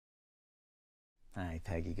Hi,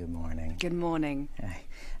 Peggy. Good morning. Good morning.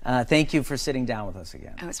 Hi. Thank you for sitting down with us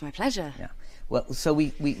again. Oh, it's my pleasure. Yeah. Well, so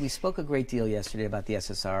we spoke a great deal yesterday about the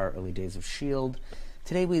SSR, early days of S.H.I.E.L.D.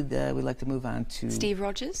 Today we'd like to move on to... Steve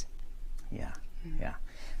Rogers? Yeah,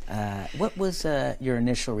 yeah. What was your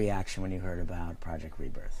initial reaction when you heard about Project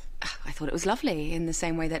Rebirth? I thought it was lovely, in the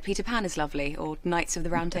same way that Peter Pan is lovely, or Knights of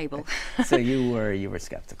the Round Table. So you were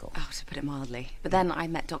skeptical? Oh, to put it mildly. But then I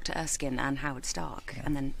met Dr. Erskine and Howard Stark,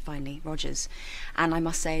 and then finally Rogers. And I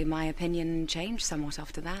must say my opinion changed somewhat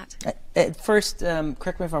after that. At first,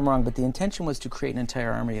 correct me if I'm wrong, but the intention was to create an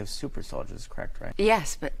entire army of super soldiers, correct, right?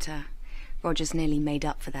 Yes, but Rogers nearly made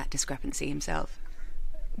up for that discrepancy himself.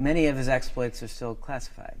 Many of his exploits are still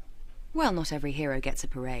classified. Well, not every hero gets a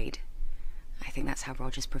parade. I think that's how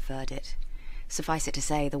Rogers preferred it. Suffice it to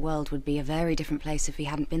say, the world would be a very different place if he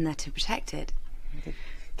hadn't been there to protect it. Did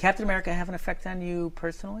Captain America have an effect on you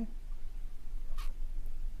personally?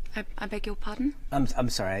 I beg your pardon? I'm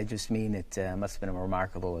sorry, I just mean it must have been a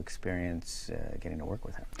remarkable experience getting to work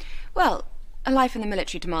with him. Well, a life in the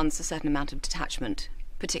military demands a certain amount of detachment,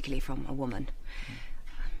 particularly from a woman.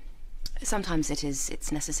 Sometimes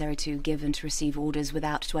it's necessary to give and to receive orders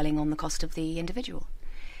without dwelling on the cost of the individual.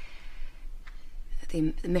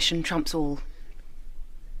 The mission trumps all.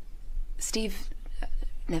 Steve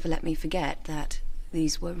never let me forget that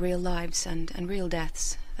these were real lives and real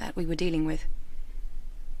deaths that we were dealing with.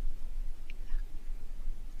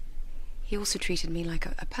 He also treated me like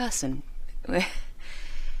a person,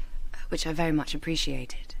 which I very much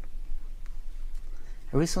appreciated.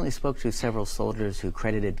 I recently spoke to several soldiers who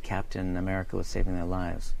credited Captain America with saving their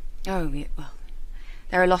lives. Oh, yeah, well,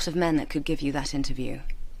 there are a lot of men that could give you that interview.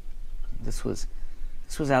 This was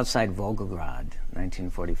outside Volgograd,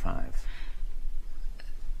 1945.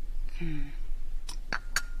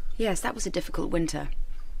 Yes, that was a difficult winter.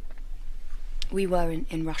 We were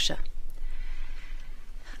in Russia.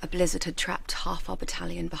 A blizzard had trapped half our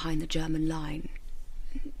battalion behind the German line.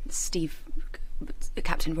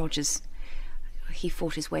 Captain Rogers, he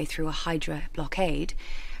fought his way through a Hydra blockade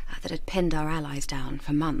that had pinned our allies down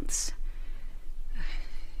for months.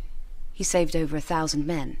 He saved over 1,000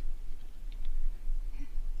 men,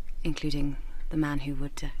 including the man who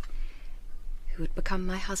would become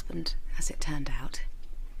my husband, as it turned out.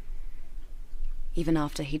 Even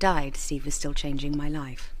after he died, Steve was still changing my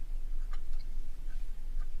life.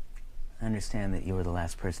 I understand that you were the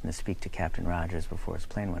last person to speak to Captain Rogers before his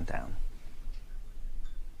plane went down.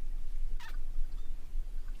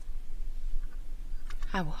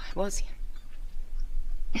 I was.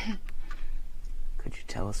 Could you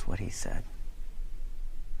tell us what he said?